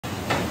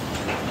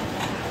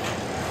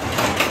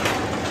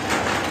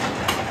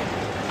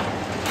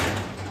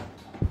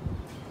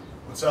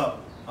What's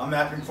up? I'm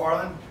Matt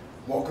McFarland.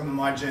 Welcome to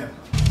my gym.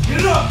 Get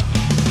it up!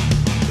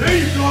 There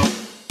you go!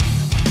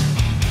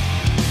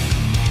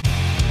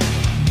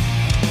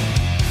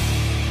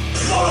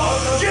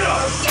 Get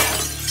up!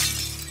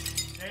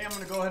 Today I'm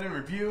going to go ahead and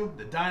review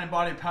the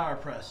Dynabody Power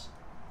Press.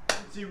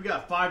 See, we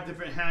got 5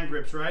 different hand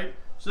grips, right?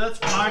 So that's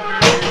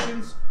 5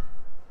 variations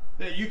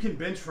that you can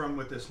bench from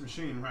with this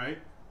machine, right?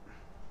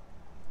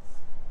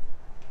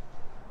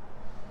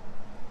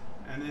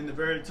 And then the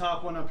very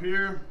top one up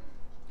here,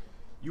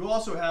 you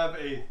also have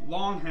a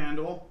long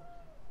handle.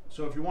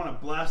 So if you want to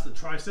blast the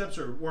triceps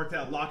or work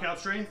that lockout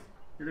strength,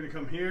 you're going to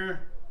come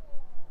here,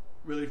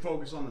 really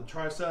focus on the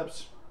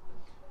triceps.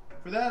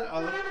 For that,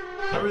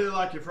 I really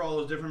like it for all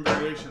those different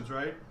variations,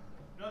 right?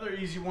 Another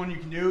easy one you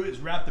can do is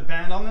wrap the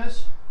band on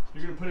this.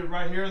 You're going to put it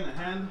right here in the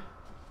hand.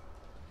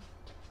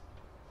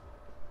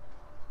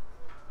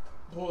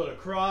 Pull it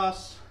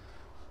across,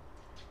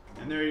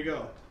 and there you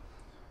go.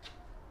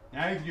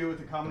 Now you can do it with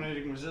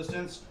accommodating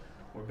resistance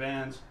or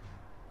bands.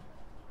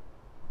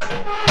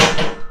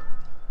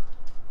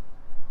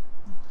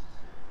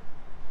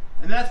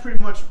 And that's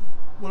pretty much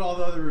what all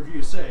the other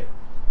reviews say.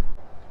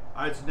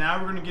 Alright, so now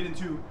we're going to get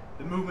into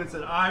the movements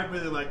that I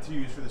really like to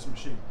use for this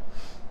machine.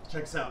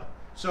 Check this out.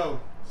 So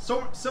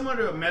similar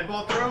to a med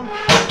ball throw,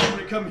 I'm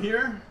going to come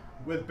here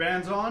with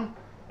bands on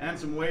and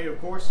some weight, of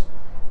course,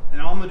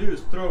 and all I'm going to do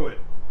is throw it.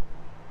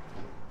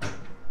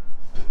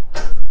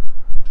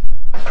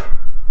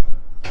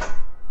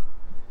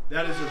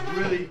 That is a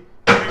really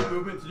great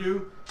movement to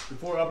do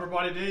before upper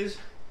body days.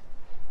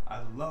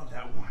 I love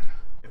that one.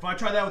 If I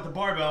try that with the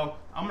barbell,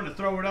 I'm going to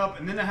throw it up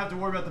and then I have to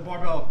worry about the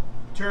barbell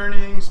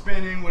turning,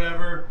 spinning,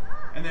 whatever,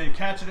 and then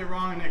catching it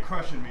wrong and it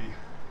crushing me.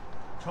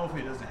 Which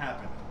hopefully it doesn't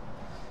happen.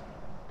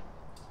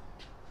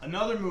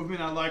 Another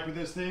movement I like with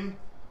this thing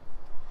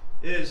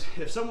is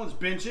if someone's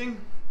benching,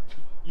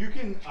 you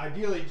can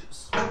ideally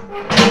just,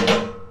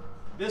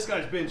 this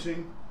guy's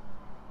benching,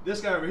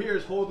 this guy over here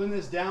is holding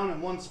this down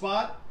in one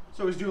spot,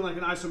 so he's doing like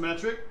an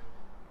isometric,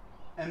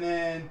 and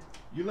then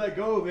you let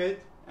go of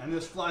it and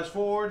this flies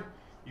forward.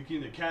 You can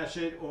either catch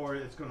it or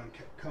it's going to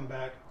come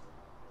back.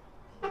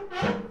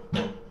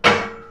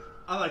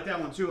 I like that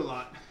one too a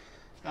lot.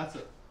 That's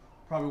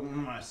probably one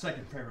of my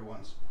second favorite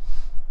ones.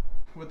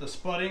 With the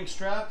spud ink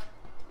strap,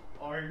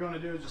 all you're going to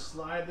do is just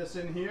slide this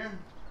in here.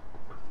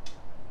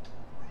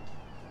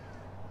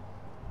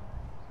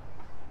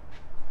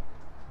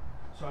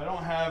 So I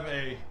don't have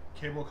a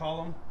cable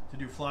column to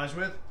do flies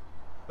with,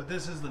 but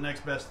this is the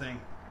next best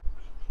thing.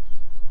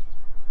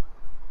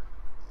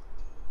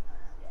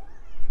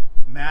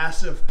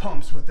 Massive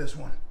pumps with this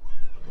one.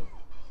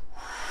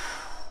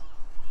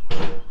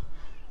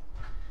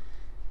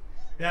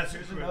 Yeah, so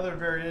here's another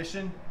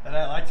variation that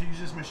I like to use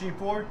this machine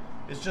for.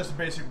 It's just a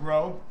basic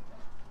row.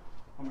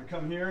 I'm going to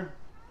come here.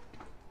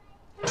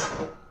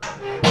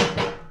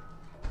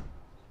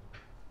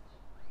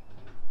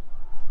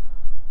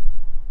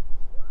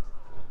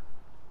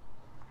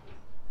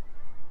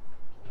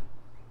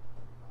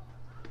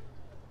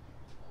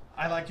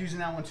 I like using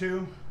that one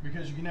too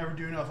because you can never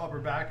do enough upper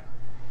back.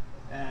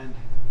 And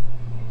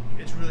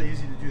it's really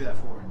easy to do that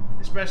for,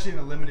 especially in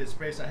the limited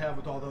space I have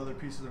with all the other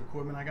pieces of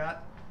equipment I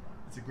got.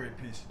 It's a great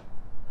piece.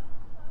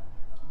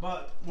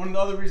 But one of the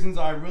other reasons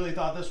I really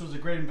thought this was a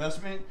great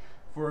investment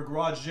for a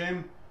garage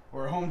gym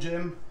or a home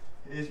gym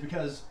is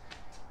because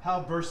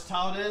how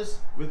versatile it is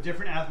with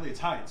different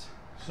athletes' heights.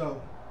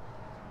 So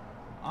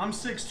I'm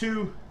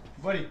 6'2",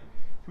 buddy,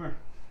 come here.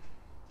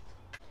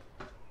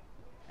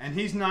 And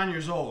he's 9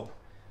 years old.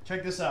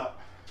 Check this out.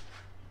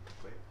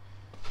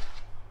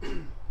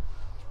 Wait.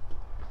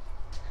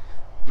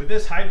 With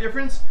this height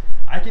difference,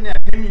 I can have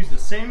him use the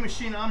same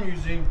machine I'm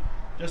using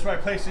just by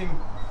placing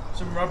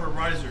some rubber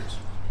risers.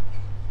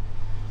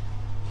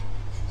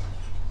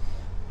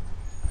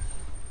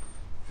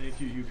 Thank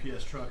you,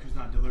 UPS truck, who's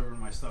not delivering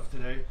my stuff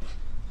today.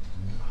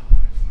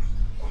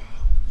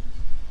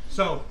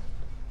 So,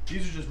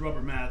 these are just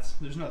rubber mats.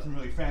 There's nothing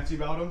really fancy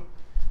about them.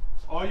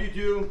 All you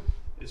do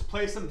is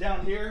place them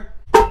down here.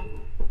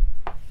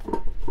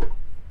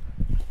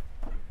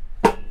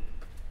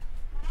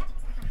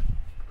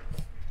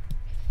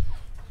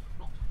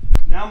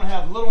 Now I'm going to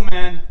have little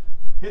man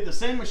hit the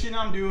same machine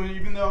I'm doing,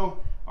 even though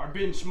our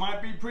bench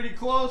might be pretty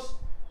close.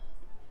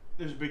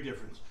 There's a big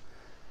difference.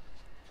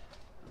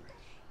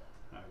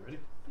 All right, ready?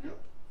 Go.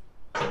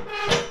 A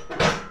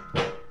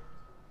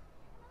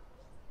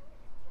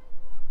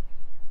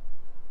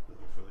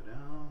little further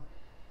down.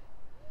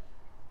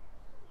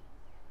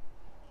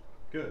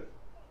 Good.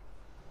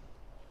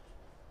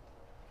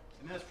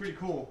 And that's pretty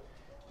cool.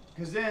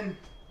 Because then,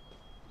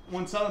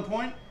 one selling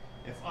point,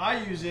 if I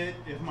use it,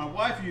 if my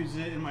wife uses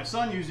it, and my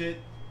son use it,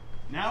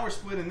 now we're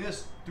splitting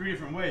this 3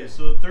 different ways.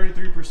 So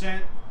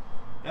 33%,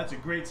 that's a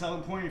great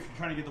selling point. If you're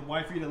trying to get the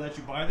wifey to let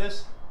you buy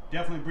this,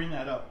 definitely bring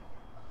that up.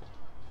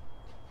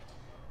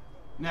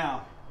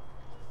 Now,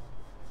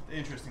 the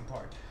interesting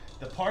part.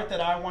 The part that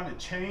I want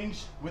to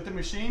change with the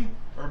machine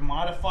or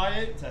modify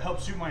it to help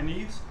suit my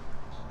needs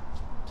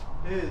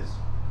is,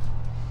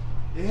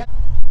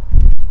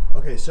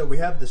 okay, so we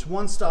have this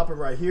one stopper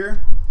right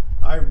here.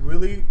 I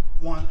really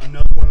want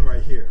another one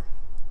right here,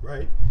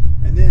 right?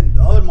 And then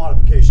the other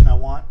modification I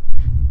want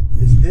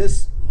is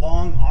this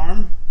long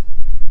arm.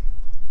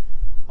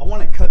 I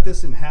want to cut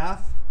this in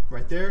half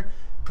right there,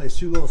 place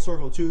 2 little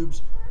circle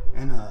tubes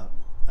and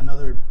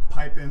another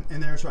pipe in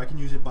there so I can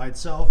use it by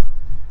itself,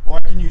 or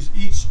I can use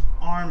each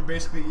arm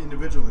basically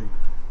individually.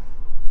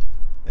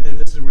 And then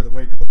this is where the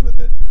weight goes with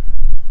it.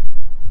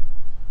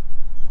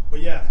 But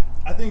yeah,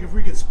 I think if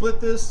we could split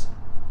this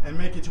and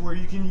make it to where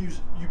you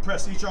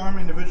press each arm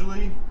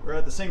individually or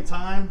at the same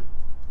time,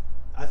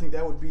 I think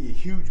that would be a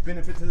huge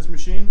benefit to this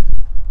machine.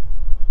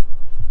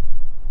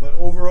 But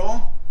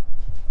overall,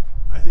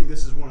 I think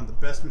this is one of the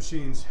best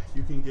machines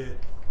you can get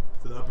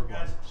for the upper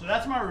body. So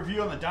that's my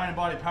review on the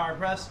Dynabody Power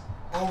Press.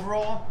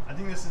 Overall, I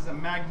think this is a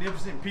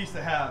magnificent piece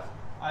to have.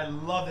 I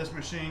love this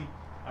machine.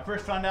 I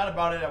first found out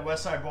about it at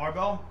Westside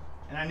Barbell,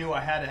 and I knew I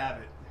had to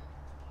have it.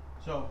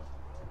 So,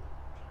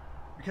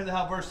 because of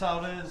how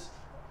versatile it is,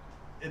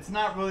 it's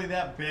not really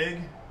that big.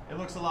 It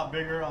looks a lot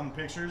bigger on the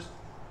pictures,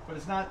 but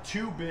it's not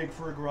too big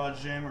for a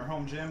garage gym or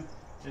home gym.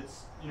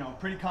 It's, you know,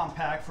 pretty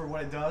compact for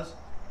what it does,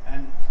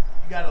 and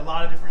you got a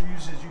lot of different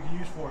uses you can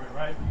use for it,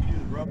 right? You can use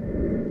the rope.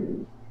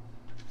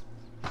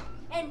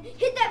 And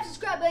hit that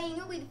subscribe button.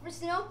 You'll be the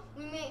first to know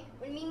when me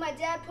and my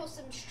dad post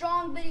some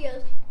strong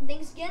videos. And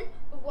thanks again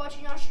for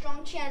watching our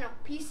strong channel.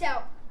 Peace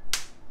out.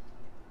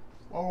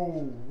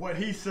 Oh, what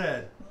he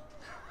said.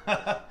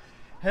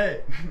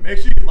 Hey, make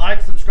sure you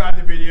like, subscribe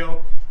to the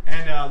video,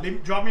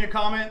 and drop me a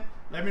comment.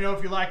 Let me know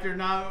if you liked it or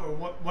not, or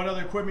what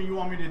other equipment you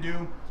want me to do.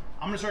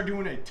 I'm going to start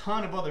doing a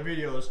ton of other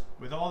videos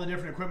with all the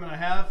different equipment I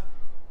have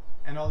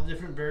and all the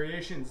different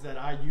variations that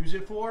I use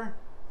it for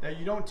that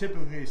you don't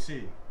typically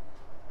see.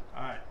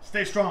 All right,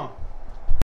 stay strong.